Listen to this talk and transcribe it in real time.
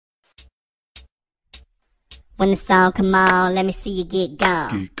When the song come on, let me see you get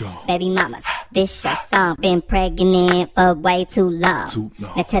gone. Baby mamas, this your song. Been pregnant for way too long.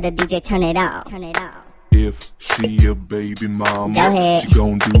 Now tell the DJ turn it on. If she a baby mama, go ahead. She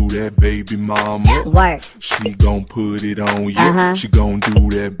gon' do that baby mama work. She gon' put it on you. She gon' do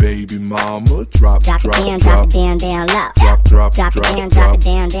that baby mama. Drop it down, drop it down, down low. Drop it down, drop it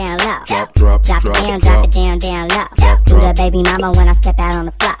down, down low. Drop it down, drop it down, down low. Do the baby mama when I step out on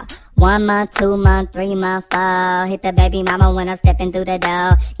the floor. 1 month, 2 month, 3 month, 4. Hit the baby mama when I'm stepping through the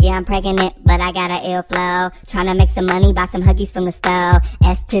door. Yeah, I'm pregnant, but I got an ill flow. Tryna make some money, buy some Huggies from the store.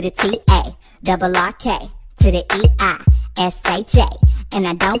 S to the T-A, double R-K, to the E-I-S-H-A. And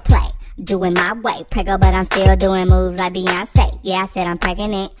I don't play, doing my way. Preggo, but I'm still doing moves like Beyonce. Yeah, I said I'm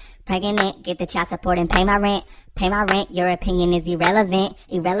pregnant. Get the child support and pay my rent. Your opinion is irrelevant,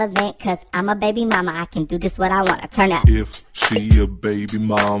 cause I'm a baby mama. I can do just what I wanna. Turn up. If she a baby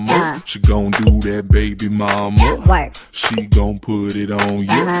mama, she gon' do that baby mama work. She gon' put it on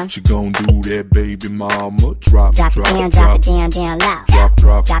you. She gon' do that baby mama. Drop it down, drop it down, down low.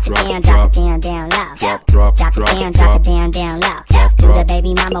 Drop it down, drop it down, down low. Drop it down, drop it down, down low. Do the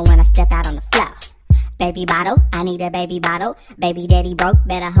baby mama when I step out on the floor. Baby bottle, I need a baby bottle. Baby daddy broke,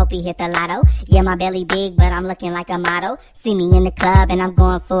 better hope he hit the lotto. Yeah, my belly big, but I'm looking like a model. See me in the club and I'm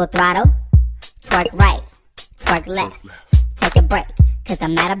going full throttle. Twerk right, twerk left. Take a break, cause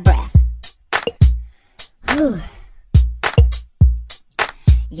I'm out of breath. Whew.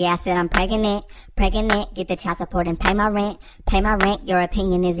 Yeah, I said I'm pregnant. Get the child support and pay my rent. Your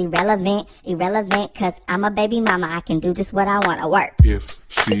opinion is irrelevant, cause I'm a baby mama. I can do just what I wanna work. If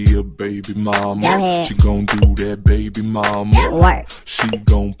she a baby mama, go ahead. She gon' do that baby mama work. She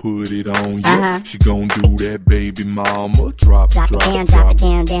gon' put it on you. She gon' do that baby mama. Drop it down, drop it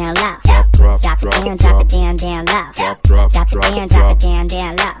down, down low. Drop it down, drop it down, down low. Drop it down, drop it down,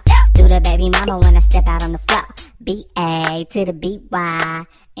 down low. Do the baby mama when I step out on the floor. B-A to the B-Y.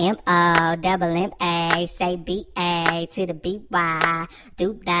 M-O, double M-A, say B-A to the B-Y.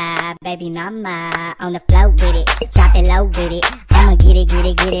 Do that, baby mama, on the floor with it, drop it low with it. I'ma get it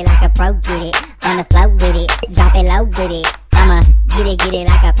like a pro get it. On the floor with it, drop it low with it. I'ma get it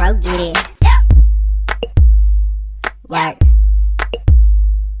like a pro get it.